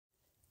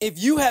If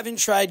you haven't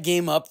tried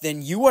Game Up,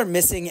 then you are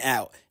missing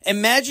out.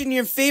 Imagine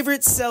your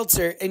favorite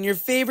seltzer and your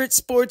favorite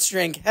sports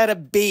drink had a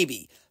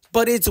baby,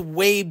 but it's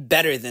way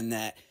better than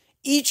that.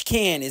 Each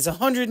can is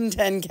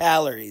 110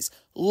 calories,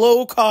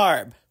 low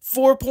carb,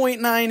 4.9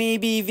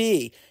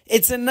 ABV.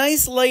 It's a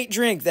nice light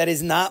drink that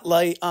is not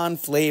light on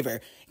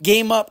flavor.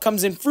 Game Up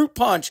comes in fruit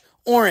punch,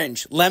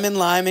 orange, lemon,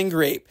 lime, and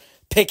grape.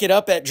 Pick it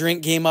up at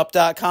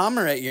drinkgameup.com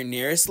or at your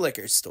nearest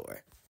liquor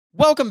store.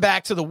 Welcome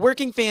back to the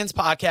Working Fans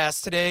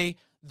Podcast. Today,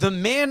 the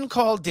man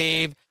called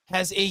Dave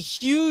has a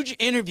huge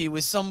interview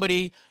with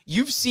somebody.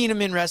 You've seen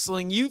him in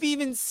wrestling. You've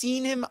even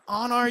seen him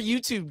on our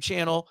YouTube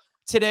channel.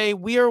 Today,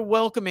 we are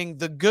welcoming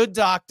the good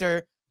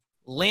doctor,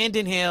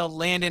 Landon Hale.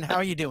 Landon, how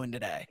are you doing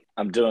today?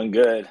 I'm doing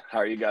good. How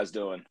are you guys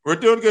doing? We're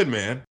doing good,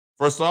 man.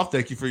 First off,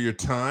 thank you for your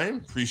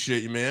time.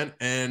 Appreciate you, man.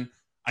 And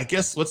I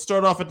guess let's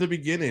start off at the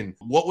beginning.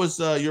 What was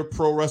your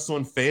pro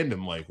wrestling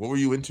fandom like? What were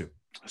you into?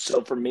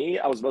 So for me,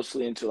 I was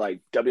mostly into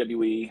like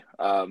WWE.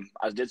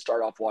 I did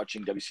start off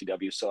watching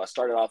WCW. So I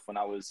started off when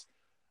I want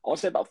to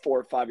say about 4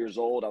 or 5 years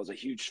old. I was a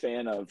huge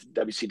fan of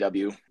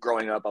WCW.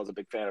 Growing up, I was a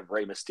big fan of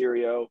Rey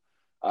Mysterio.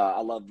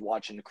 I loved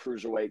watching the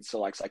cruiserweights, so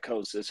like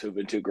Psychosis,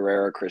 Juventud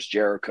Guerrera, Chris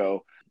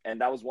Jericho. And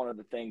that was one of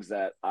the things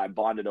that I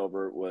bonded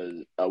over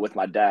was with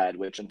my dad,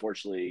 which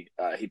unfortunately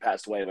he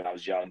passed away when I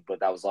was young. But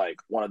that was like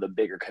one of the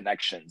bigger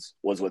connections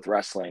was with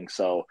wrestling.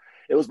 So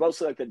it was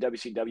mostly like the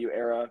WCW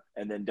era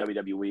and then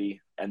WWE.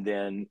 And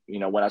then, you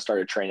know, when I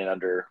started training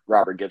under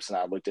Robert Gibson,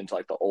 I looked into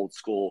like the old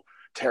school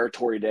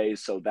territory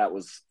days. So that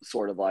was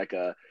sort of like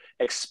a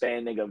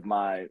expanding of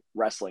my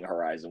wrestling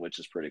horizon, which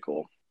is pretty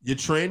cool. You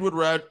trained with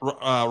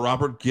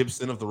Robert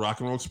Gibson of the Rock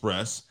and Roll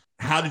Express.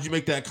 How did you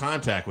make that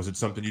contact? Was it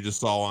something you just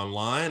saw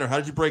online, or how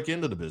did you break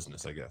into the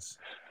business, I guess?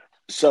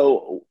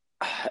 So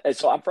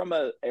I'm from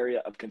an area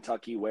of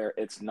Kentucky where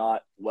it's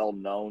not well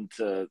known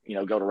to, you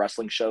know, go to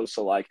wrestling shows.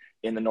 So like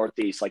in the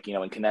Northeast, like, you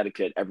know, in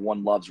Connecticut,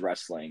 everyone loves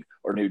wrestling,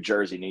 or New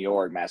Jersey, New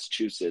York,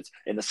 Massachusetts.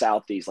 In the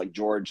Southeast, like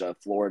Georgia,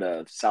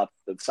 Florida, South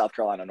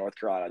Carolina, North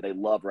Carolina, they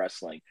love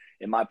wrestling.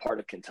 In my part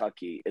of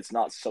Kentucky, it's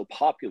not so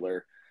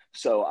popular.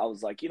 So I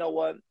was like, you know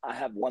what? I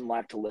have one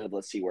life to live.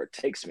 Let's see where it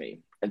takes me.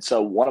 And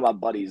so one of my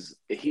buddies,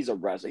 he's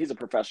a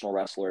professional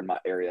wrestler in my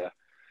area.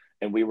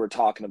 And we were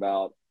talking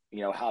about,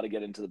 you know, how to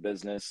get into the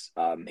business.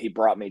 He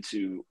brought me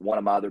to one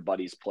of my other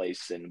buddies'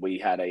 place, and we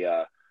had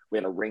a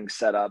ring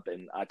set up,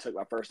 and I took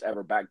my first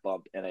ever back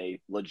bump in a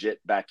legit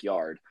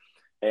backyard.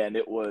 And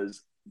it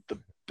was the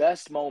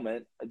best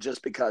moment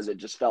just because it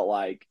just felt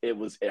like it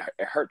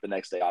hurt the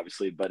next day,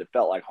 obviously, but it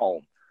felt like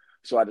home.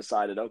 So I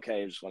decided,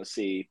 okay, I just want to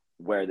see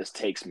where this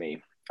takes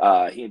me.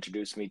 He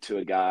introduced me to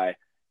a guy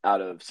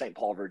out of St.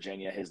 Paul,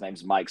 Virginia. His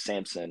name's Mike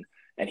Sampson,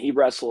 and he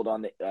wrestled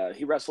in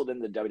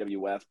the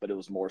WWF, but it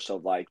was more so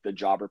like the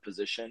jobber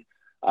position.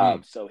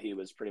 So he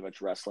was pretty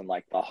much wrestling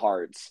like the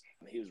Hearts.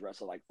 He was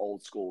wrestling like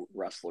old school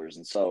wrestlers.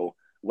 And so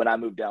when I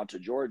moved down to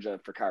Georgia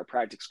for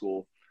chiropractic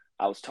school,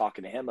 I was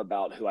talking to him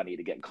about who I need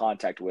to get in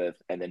contact with.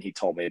 And then he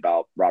told me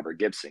about Robert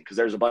Gibson, because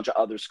there's a bunch of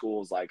other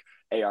schools like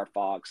AR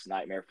Fox,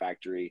 Nightmare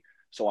Factory,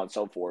 so on and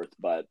so forth.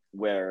 But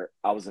where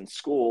I was in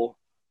school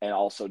and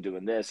also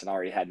doing this and I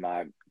already had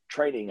my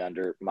training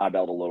under my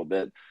belt a little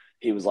bit,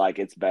 he was like,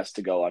 it's best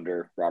to go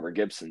under Robert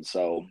Gibson.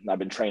 So I've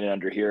been training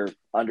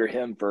under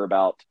him for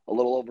about a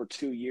little over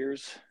 2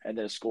 years, and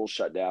then school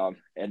shut down.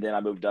 And then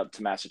I moved up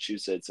to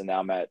Massachusetts, and now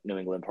I'm at New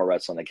England Pro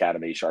Wrestling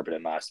Academy,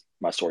 sharpening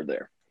my sword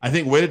there. I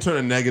think way to turn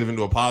a negative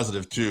into a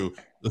positive too.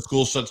 The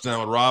school shuts down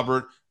with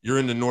Robert. You're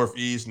in the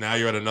Northeast. Now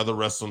you're at another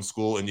wrestling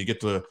school, and you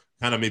get to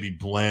kind of maybe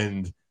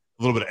blend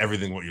a little bit of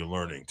everything what you're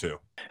learning too.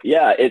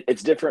 Yeah,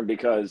 it's different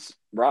because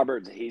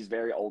Robert, he's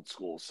very old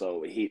school.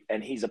 So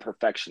he's a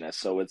perfectionist.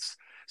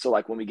 So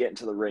like when we get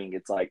into the ring,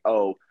 it's like,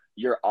 oh,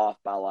 you're off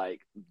by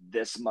like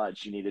this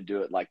much. You need to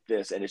do it like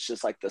this. And it's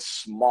just like the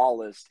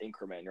smallest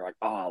increment. And you're like,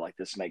 oh, like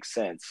this makes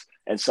sense.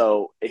 And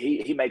so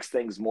he makes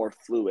things more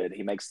fluid.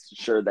 He makes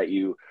sure that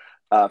you,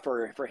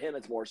 for him,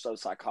 it's more so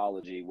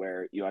psychology,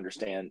 where you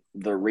understand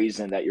the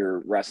reason that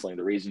you're wrestling,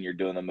 the reason you're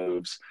doing the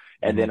moves.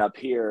 And then up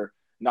here,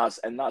 not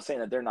saying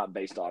that they're not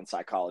based on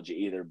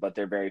psychology either, but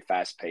they're very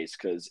fast paced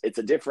because it's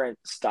a different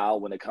style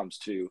when it comes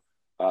to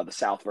the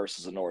South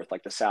versus the North.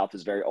 Like the South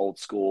is very old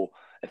school.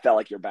 It felt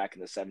like you're back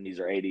in the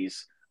 70s or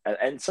 80s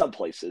and some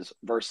places,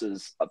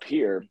 versus up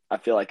here, I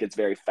feel like it's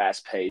very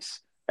fast paced.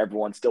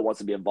 Everyone still wants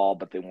to be involved,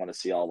 but they want to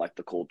see all like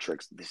the cool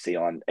tricks they see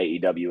on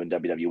AEW and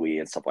WWE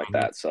and stuff like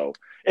that. So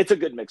it's a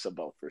good mix of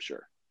both for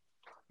sure.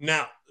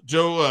 Now,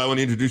 Joe, when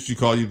he introduced you,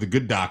 called you the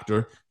good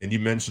doctor, and you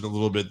mentioned a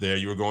little bit there,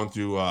 you were going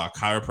through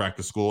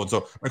chiropractic school. And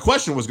so my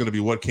question was going to be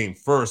what came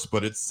first,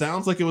 but it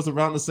sounds like it was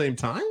around the same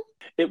time?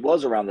 It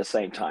was around the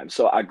same time.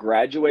 So I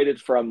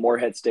graduated from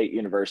Morehead State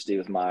University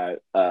with my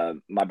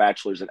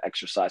bachelor's in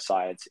exercise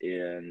science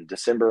in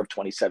December of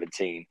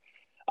 2017.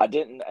 I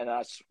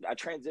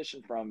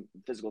transitioned from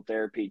physical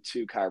therapy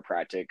to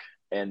chiropractic,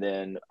 and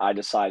then I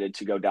decided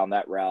to go down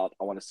that route.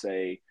 I want to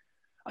say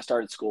I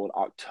started school in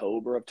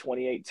October of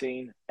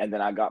 2018, and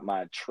then I got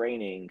my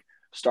training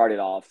started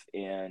off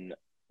in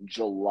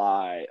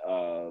July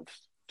of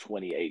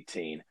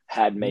 2018.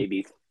 Had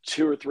maybe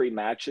 2 or 3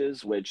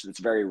 matches, which it's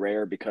very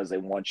rare because they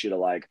want you to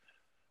like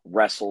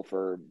wrestle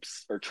for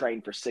or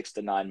train for 6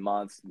 to 9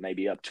 months,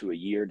 maybe up to a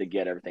year to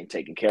get everything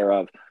taken care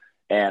of.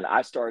 And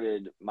I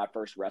started my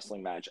first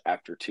wrestling match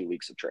after 2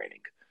 weeks of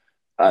training.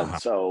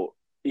 So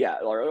yeah,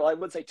 or I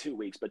would say 2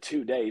 weeks, but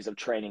 2 days of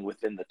training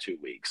within the 2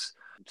 weeks.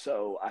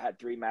 So I had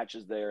 3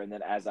 matches there. And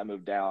then as I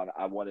moved down,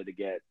 I wanted to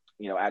get,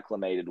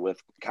 acclimated with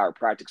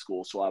chiropractic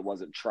school. So I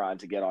wasn't trying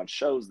to get on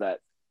shows that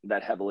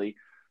heavily.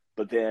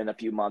 But then a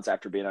few months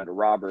after being under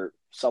Robert,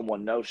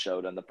 someone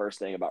no-showed. And the first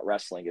thing about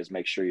wrestling is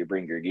make sure you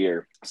bring your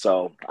gear.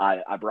 So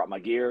I brought my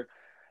gear.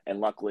 And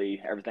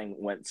luckily, everything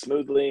went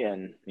smoothly.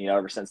 And,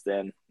 ever since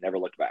then, never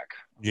looked back.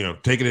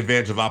 Taking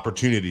advantage of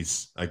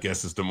opportunities, I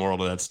guess, is the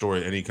moral of that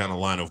story. Any kind of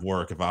line of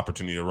work, if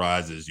opportunity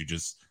arises,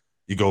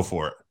 you go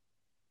for it.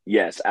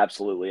 Yes,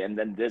 absolutely. And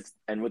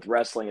then with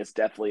wrestling, it's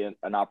definitely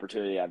an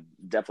opportunity I've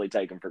definitely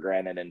taken for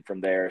granted. And from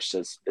there,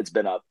 it's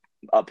been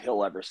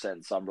uphill ever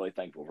since. So I'm really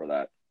thankful for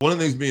that. One of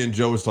the things me and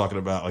Joe was talking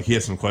about, like he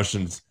had some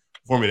questions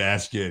for me to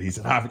ask you. And he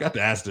said, I forgot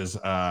to ask this.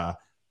 How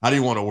do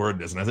you want to word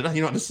this? And I said,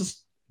 let's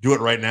just do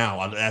it right now.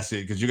 I'll ask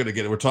you because you're going to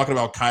get it. We're talking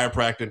about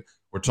chiropractic.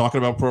 We're talking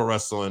about pro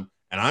wrestling.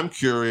 And I'm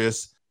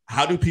curious,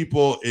 how do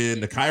people in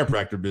the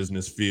chiropractor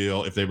business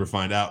feel if they ever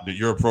find out that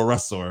you're a pro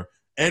wrestler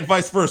and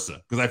vice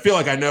versa? Because I feel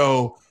like I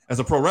know as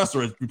a pro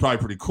wrestler, it'd be probably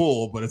pretty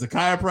cool, but as a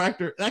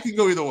chiropractor, that can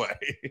go either way.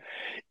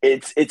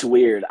 It's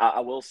weird. I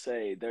will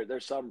say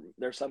there's some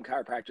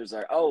chiropractors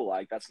that are,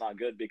 like, that's not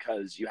good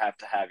because you have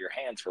to have your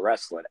hands for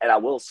wrestling. And I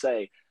will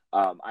say,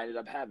 I ended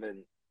up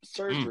having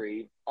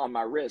surgery on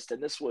my wrist,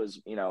 and this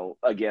was,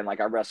 again,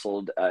 like I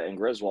wrestled in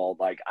Griswold.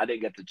 Like I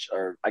didn't get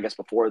or I guess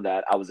before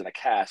that I was in a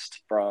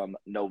cast from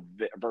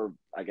November.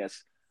 I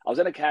guess I was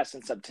in a cast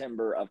in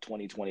September of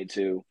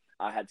 2022.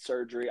 I had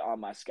surgery on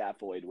my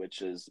scaphoid,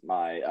 which is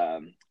my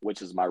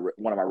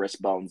one of my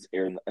wrist bones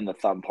here in the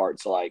thumb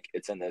part. So like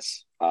it's in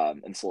this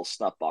little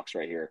snuff box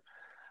right here.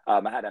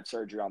 I had to have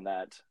surgery on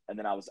that, and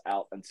then I was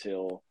out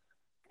until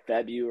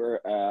February.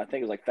 I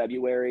think it was like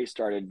February.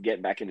 Started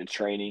getting back into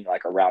training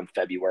like around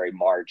February,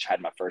 March.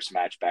 Had my first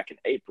match back in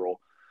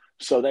April.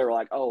 So they were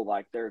like,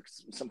 like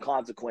there's some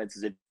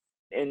consequences if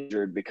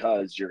injured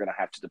because you're going to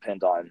have to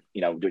depend on,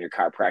 doing your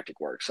chiropractic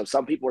work. So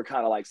some people are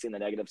kind of like seeing the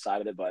negative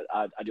side of it, but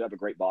I do have a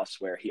great boss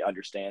where he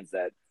understands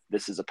that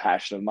this is a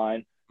passion of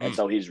mine. And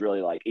so he's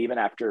really like, even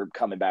after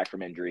coming back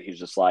from injury, he's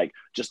just like,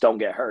 just don't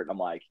get hurt. And I'm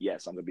like,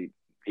 yes, I'm going to be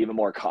even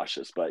more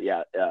cautious. But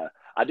yeah,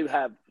 I do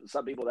have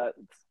some people that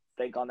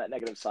think on that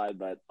negative side,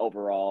 but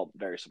overall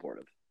very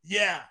supportive.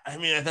 Yeah. I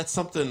mean, that's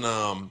something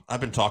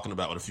I've been talking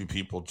about with a few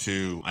people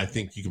too. I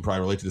think you can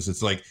probably relate to this.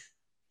 It's like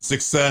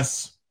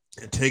success,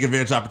 take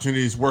advantage of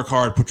opportunities, work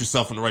hard, put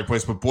yourself in the right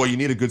place. But boy, you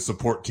need a good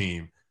support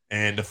team.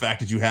 And the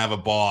fact that you have a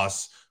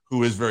boss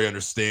who is very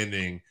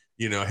understanding,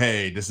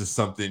 hey, this is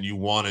something you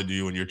want to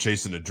do and you're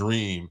chasing a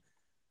dream.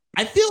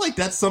 I feel like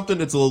that's something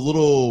that's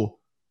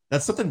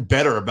that's something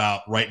better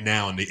about right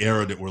now in the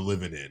era that we're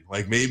living in.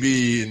 Like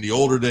maybe in the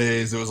older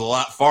days, it was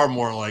far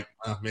more like,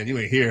 oh, man, you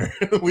ain't here.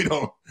 we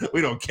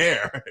don't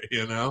care,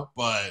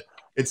 but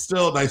it's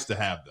still nice to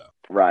have though.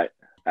 Right.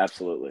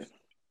 Absolutely.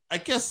 I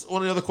guess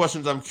one of the other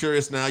questions I'm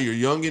curious now, you're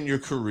young in your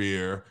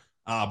career,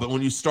 but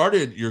when you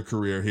started your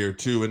career here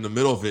too, in the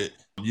middle of it,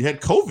 you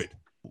had COVID.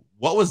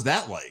 What was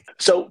that like?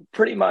 So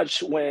pretty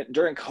much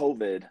during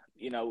COVID,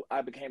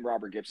 I became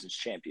Robert Gibson's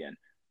champion,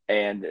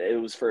 and it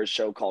was for a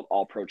show called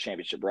All Pro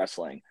Championship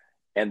Wrestling.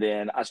 And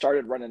then I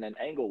started running an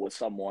angle with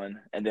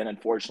someone, and then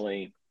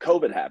unfortunately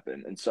COVID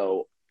happened. And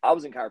so I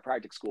was in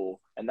chiropractic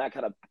school, and that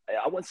kind of,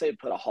 I wouldn't say it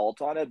put a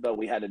halt on it, but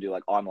we had to do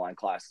like online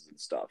classes and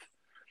stuff.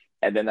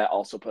 And then that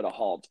also put a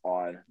halt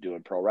on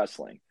doing pro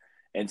wrestling.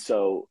 And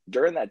so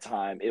during that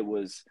time, it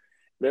was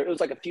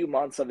like a few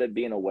months of it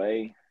being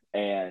away.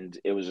 And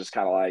it was just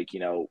kind of like,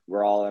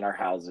 we're all in our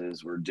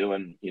houses. We're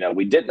doing,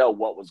 we didn't know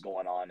what was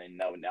going on. And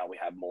now we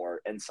have more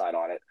insight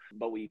on it.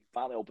 But we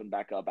finally opened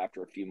back up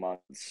after a few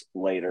months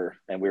later.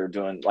 And we were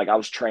doing, like I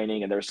was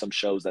training, and there's some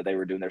shows that they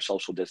were doing their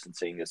social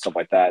distancing and stuff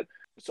like that.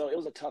 So it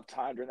was a tough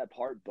time during that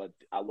part, but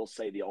I will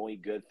say the only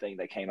good thing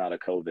that came out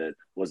of COVID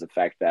was the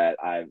fact that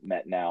I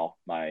met now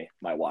my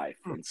wife.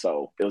 And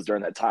so it was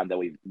during that time that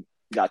we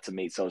got to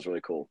meet. So it was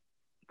really cool.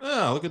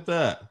 Oh, look at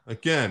that.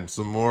 Again,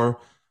 some more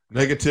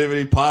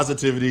negativity,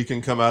 positivity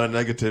can come out of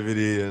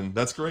negativity. And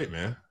that's great,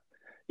 man.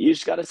 You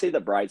just got to see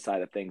the bright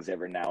side of things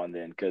every now and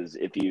then, because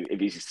if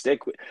you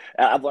stick with,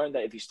 I've learned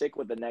that if you stick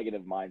with the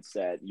negative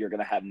mindset, you're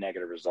going to have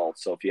negative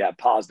results. So if you have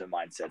positive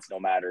mindsets, no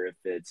matter if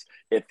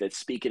it's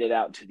speaking it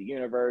out into the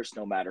universe,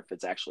 no matter if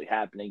it's actually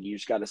happening, you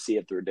just got to see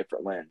it through a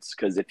different lens.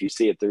 Because if you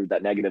see it through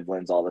that negative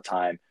lens all the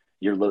time,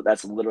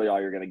 that's literally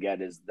all you're going to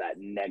get is that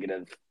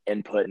negative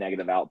input,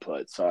 negative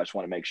output. So I just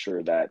want to make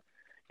sure that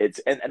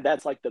and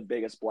that's like the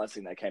biggest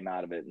blessing that came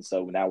out of it. And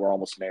so now we're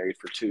almost married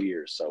for 2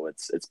 years. So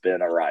it's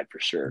been a ride for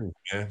sure.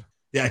 Yeah.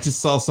 I just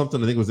saw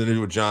something, I think it was an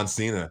interview with John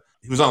Cena.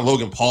 He was on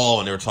Logan Paul,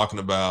 and they were talking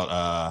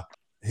about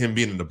him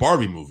being in the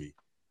Barbie movie.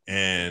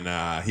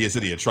 And he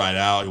said he had tried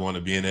out, he wanted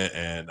to be in it,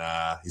 and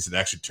he said they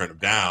actually turned him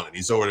down. And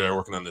he's over there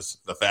working on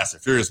the Fast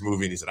and Furious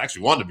movie, and he said I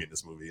actually wanted to be in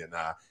this movie. And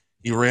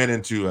he ran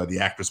into the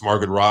actress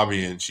Margaret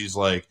Robbie, and she's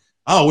like,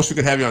 "Oh, I wish we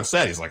could have you on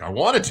set." He's like, "I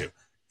wanted to,"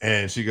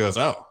 and she goes,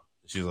 "Oh."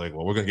 She's like,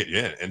 "Well, we're gonna get you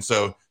in." And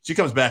so she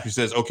comes back and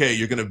says, "Okay,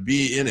 you're gonna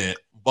be in it,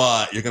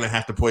 but you're gonna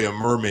have to play a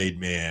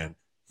mermaid man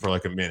for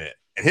like a minute."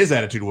 And his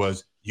attitude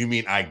was, "You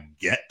mean I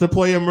get to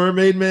play a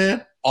mermaid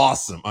man?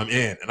 Awesome, I'm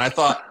in." And I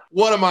thought,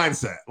 what a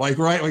mindset! Like,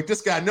 right? Like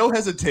this guy, no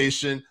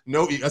hesitation,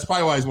 no. That's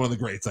probably why he's one of the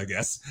greats, I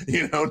guess.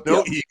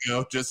 No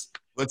ego, just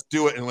let's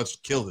do it and let's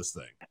kill this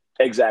thing.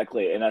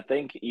 Exactly. And I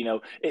think,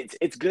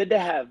 it's good to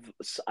have,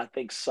 I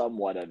think,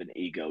 somewhat of an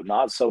ego,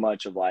 not so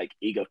much of like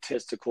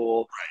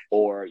egotistical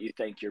or you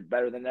think you're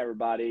better than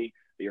everybody,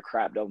 your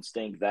crap don't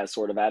stink, that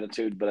sort of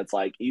attitude. But it's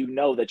like,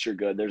 that you're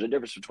good. There's a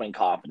difference between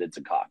confidence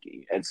and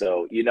cocky. And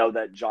so,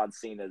 that John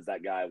Cena is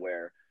that guy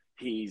where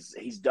he's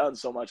done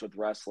so much with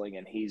wrestling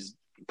and he's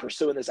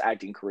pursuing this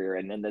acting career.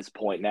 And in this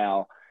point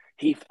now,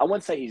 I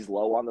wouldn't say he's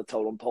low on the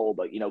totem pole,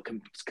 but,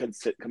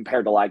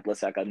 compared to like,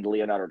 let's say, like a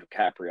Leonardo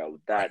DiCaprio,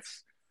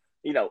 that's,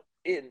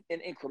 in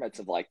increments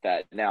of like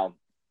that. Now,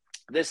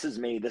 this is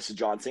me. This is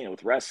John Cena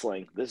with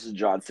wrestling. This is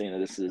John Cena.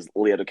 This is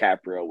Leo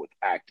DiCaprio with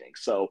acting.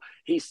 So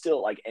he's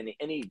still like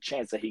any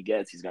chance that he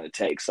gets, he's going to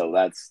take. So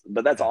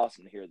that's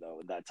awesome to hear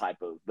though. That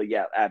type of, but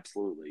yeah,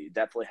 absolutely. You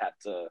definitely have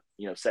to,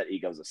 set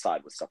egos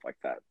aside with stuff like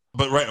that.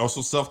 But right,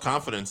 also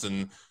self-confidence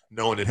and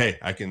knowing that, hey,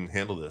 I can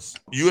handle this.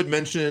 You had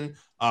mentioned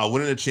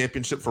winning a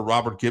championship for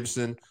Robert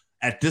Gibson.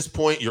 At this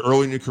point, you're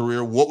early in your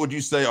career. What would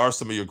you say are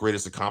some of your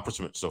greatest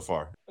accomplishments so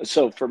far?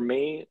 So for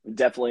me,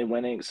 definitely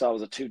winning. So I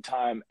was a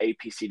 2-time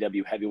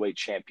APCW heavyweight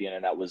champion,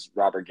 and that was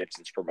Robert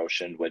Gibson's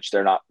promotion, which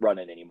they're not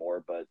running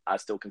anymore, but I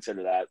still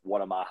consider that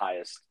one of my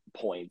highest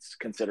points,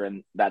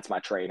 considering that's my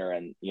trainer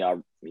and,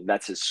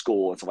 that's his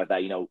school and stuff like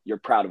that. You're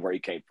proud of where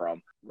you came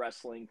from.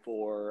 Wrestling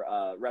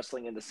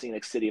in the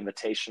Scenic City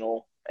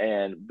Invitational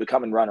and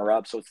becoming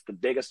runner-up. So it's the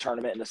biggest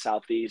tournament in the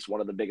Southeast,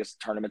 one of the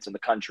biggest tournaments in the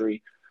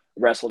country.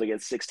 Wrestled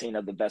against 16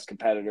 of the best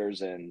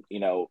competitors and,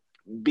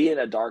 being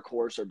a dark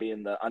horse or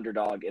being the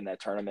underdog in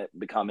that tournament,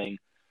 becoming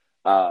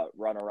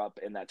runner-up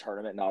in that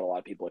tournament. Not a lot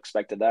of people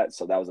expected that.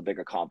 So that was a big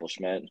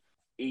accomplishment.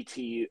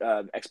 ETU,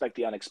 Expect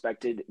the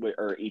Unexpected,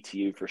 or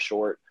ETU for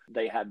short.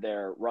 They had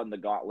their Run the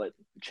Gauntlet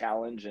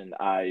challenge and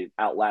I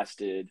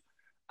outlasted,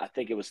 I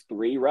think it was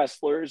 3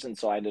 wrestlers. And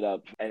so I ended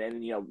up,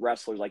 and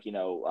wrestlers, like,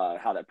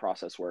 how that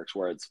process works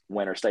where it's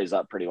winner stays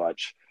up pretty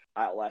much.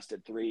 I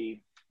outlasted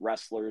 3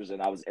 wrestlers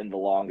and I was in the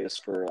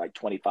longest for like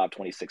 25,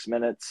 26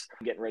 minutes.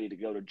 I'm getting ready to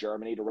go to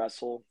Germany to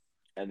wrestle.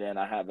 And then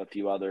I have a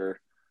few other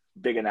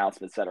big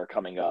announcements that are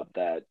coming up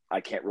that I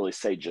can't really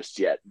say just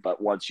yet.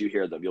 But once you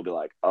hear them, you'll be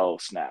like, oh,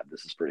 snap,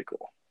 this is pretty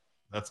cool.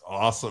 That's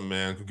awesome,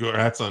 man.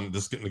 Congrats on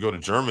just getting to go to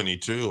Germany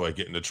too, like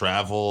getting to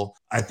travel.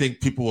 I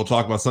think people will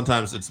talk about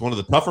sometimes it's one of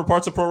the tougher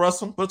parts of pro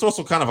wrestling, but it's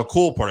also kind of a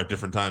cool part at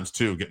different times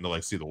too, getting to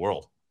like see the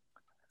world.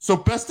 So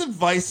best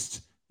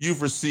advice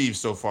you've received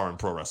so far in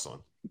pro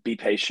wrestling? Be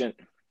patient.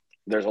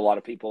 There's a lot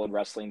of people in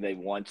wrestling, they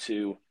want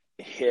to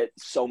hit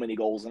so many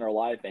goals in their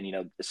life. And,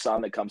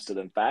 some that comes to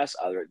them fast,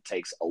 other it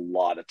takes a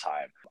lot of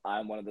time.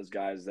 I'm one of those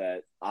guys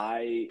that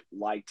I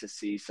like to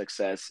see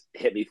success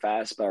hit me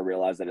fast, but I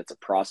realize that it's a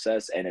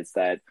process and it's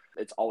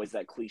always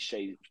that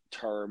cliche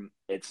term.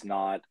 It's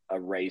not a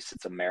race.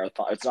 It's a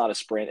marathon. It's not a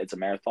sprint. It's a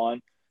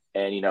marathon.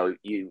 And,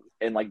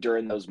 like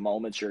during those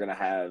moments, you're going to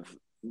have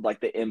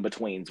like the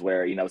in-betweens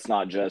where, it's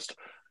not just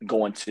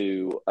going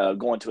to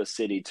a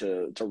city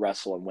to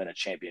wrestle and win a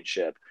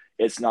championship.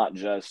 It's not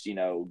just,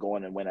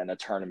 going and winning a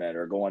tournament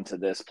or going to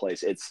this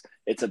place.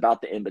 It's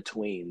about the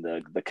in-between,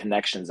 the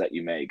connections that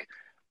you make.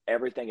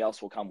 Everything else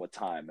will come with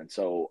time. And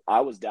so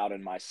I was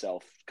doubting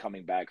myself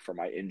coming back from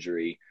my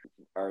injury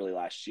early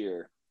last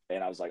year.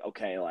 And I was like,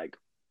 okay, like,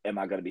 am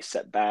I going to be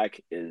set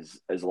back? Is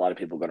a lot of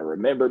people going to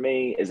remember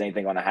me? Is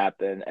anything going to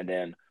happen? And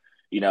then,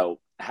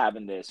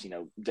 having this,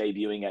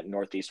 debuting at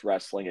Northeast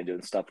Wrestling and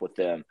doing stuff with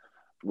them,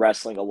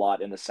 wrestling a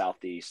lot in the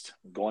Southeast,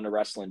 going to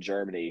wrestle in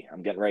Germany.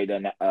 I'm getting ready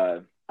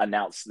to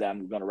announce that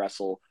I'm going to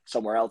wrestle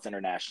somewhere else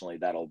internationally.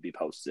 That'll be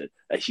posted.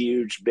 A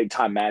huge big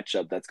time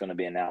matchup that's going to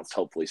be announced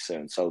hopefully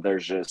soon. So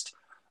there's just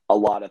a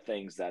lot of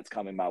things that's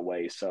coming my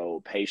way.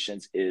 So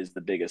patience is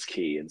the biggest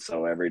key. And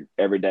so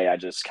every day I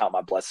just count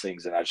my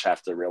blessings and I just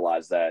have to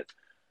realize that,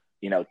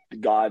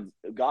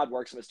 God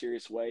works in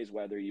mysterious ways,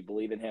 whether you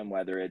believe in him,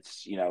 whether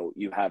it's,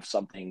 you have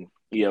something,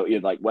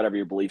 you're like whatever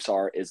your beliefs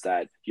are, is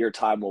that your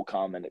time will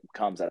come and it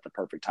comes at the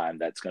perfect time.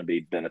 That's going to be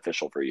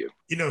beneficial for you.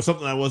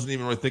 Something I wasn't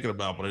even really thinking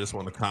about, but I just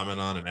want to comment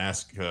on and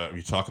ask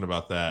you talking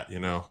about that,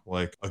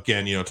 like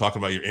again,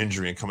 talking about your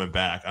injury and coming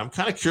back. I'm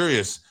kind of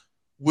curious.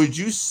 Would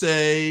you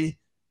say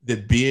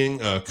that being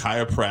a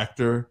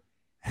chiropractor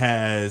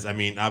has,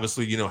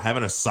 obviously,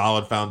 having a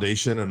solid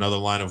foundation, another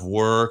line of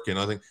work and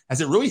other things,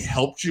 has it really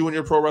helped you in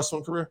your pro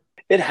wrestling career?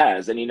 It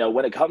has. And,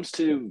 when it comes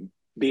to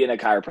being a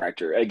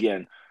chiropractor,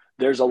 again,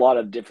 there's a lot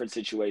of different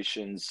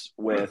situations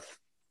with,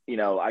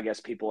 I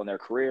guess people in their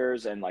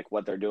careers and like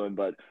what they're doing.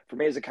 But for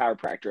me as a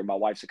chiropractor, and my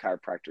wife's a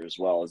chiropractor as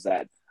well, is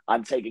that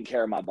I'm taking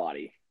care of my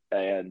body.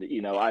 And,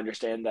 I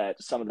understand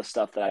that some of the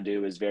stuff that I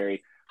do is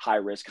very high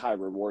risk, high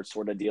reward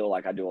sort of deal.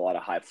 Like I do a lot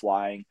of high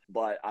flying,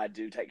 but I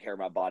do take care of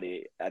my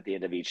body at the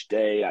end of each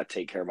day. I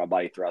take care of my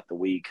body throughout the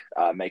week,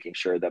 making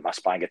sure that my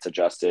spine gets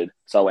adjusted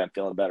so I'm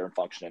feeling better and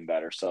functioning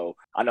better. So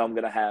I know I'm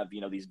going to have,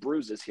 these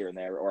bruises here and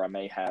there, or I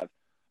may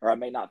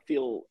not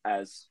feel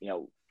as,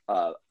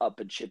 up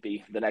and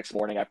chippy the next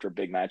morning after a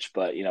big match,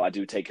 but I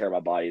do take care of my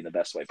body in the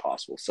best way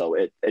possible. So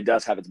it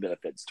does have its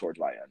benefits towards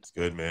my end. That's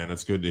good, man.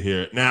 That's good to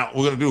hear. Now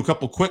we're going to do a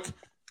couple quick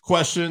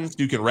questions.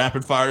 You can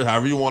rapid fire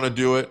however you want to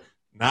do it.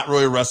 Not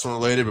really wrestling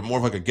related, but more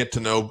of like a get to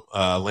know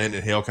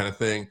Landon Hale kind of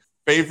thing.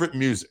 Favorite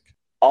music?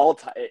 All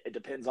time. It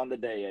depends on the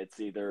day. It's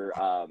either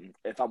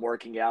if I'm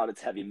working out,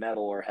 it's heavy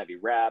metal or heavy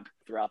rap.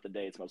 Throughout the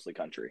day, it's mostly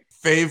country.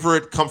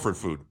 Favorite comfort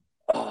food?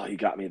 Oh, you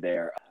got me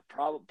there.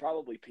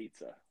 Probably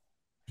pizza.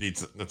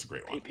 Pizza. That's a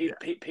great one.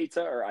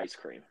 Pizza or ice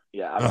cream.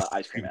 Yeah, I'm an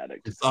ice cream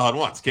addict. It's all at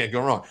once. Can't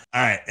go wrong.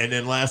 All right. And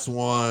then last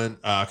one,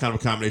 kind of a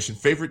combination.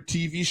 Favorite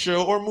TV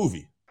show or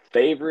movie?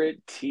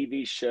 Favorite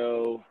TV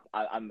show.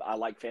 I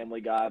like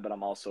Family Guy, but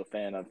I'm also a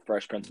fan of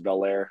Fresh Prince of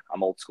Bel-Air.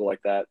 I'm old school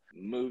like that.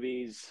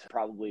 Movies,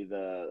 probably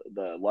the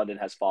London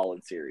Has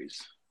Fallen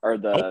series.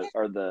 The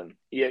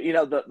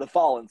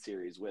Fallen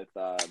series with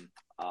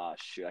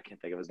shoot, I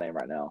can't think of his name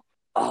right now.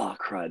 Oh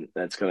crud.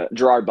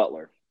 Gerard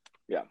Butler.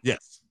 Yeah.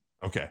 Yes.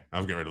 Okay,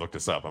 I'm getting ready to look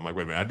this up. I'm like,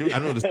 wait a minute, I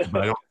know this,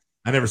 but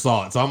I never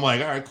saw it. So I'm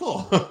like, all right,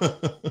 cool.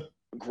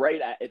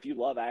 Great. If you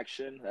love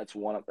action, that's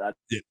one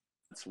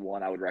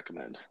I would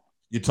recommend.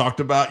 You talked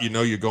about,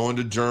 you're going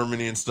to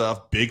Germany and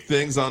stuff. Big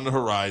things on the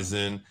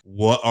horizon.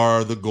 What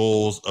are the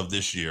goals of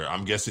this year?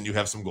 I'm guessing you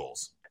have some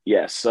goals.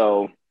 Yes.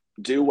 So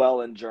do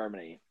well in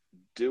Germany.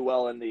 Do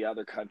well in the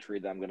other country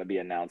that I'm going to be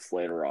announced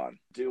later on.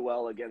 Do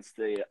well against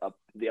the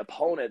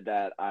opponent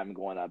that I'm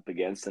going up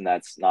against, and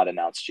that's not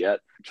announced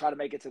yet. Try to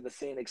make it to the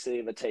Scenic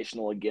City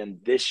Invitational again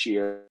this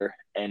year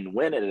and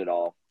win it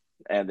all,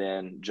 and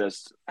then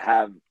just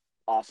have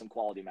awesome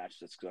quality match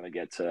that's going to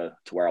get to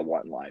where I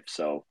want in life.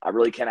 So I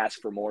really can't ask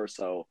for more.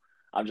 So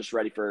I'm just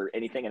ready for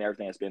anything and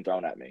everything that's been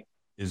thrown at me.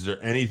 Is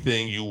there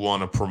anything you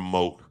want to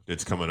promote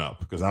that's coming up?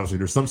 Because obviously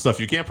there's some stuff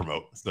you can't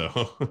promote.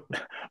 So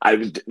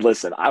I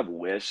wish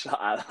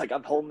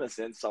I'm holding this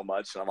in so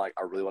much, and I'm like,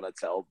 I really want to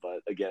tell, but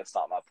again, it's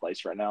not my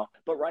place right now.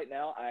 But right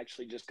now, I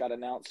actually just got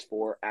announced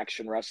for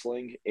Action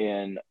Wrestling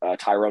in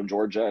Tyrone,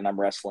 Georgia, and I'm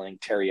wrestling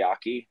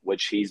Teriyaki,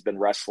 which he's been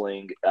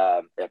wrestling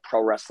at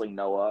Pro Wrestling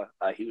Noah.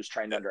 He was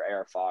trained under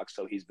Air Fox,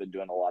 so he's been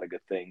doing a lot of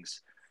good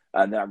things.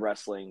 And then I'm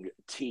wrestling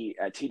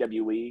at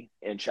TWE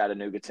in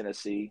Chattanooga,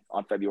 Tennessee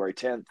on February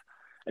 10th.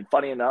 And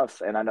funny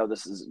enough, and I know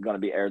this is going to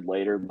be aired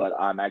later, but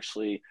I'm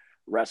actually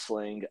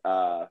wrestling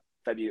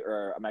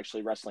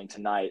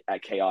tonight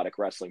at Chaotic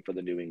Wrestling for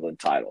the New England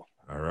title.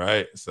 All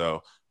right.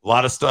 So a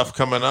lot of stuff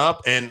coming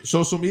up. And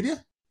social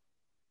media?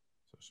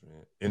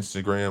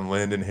 Instagram,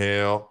 Landon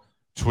Hale,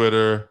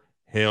 Twitter,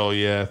 Hale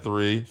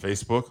 3,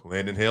 Facebook,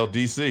 Landon Hale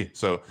DC.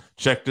 So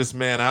check this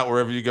man out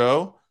wherever you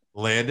go.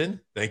 Landon,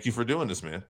 thank you for doing this, man.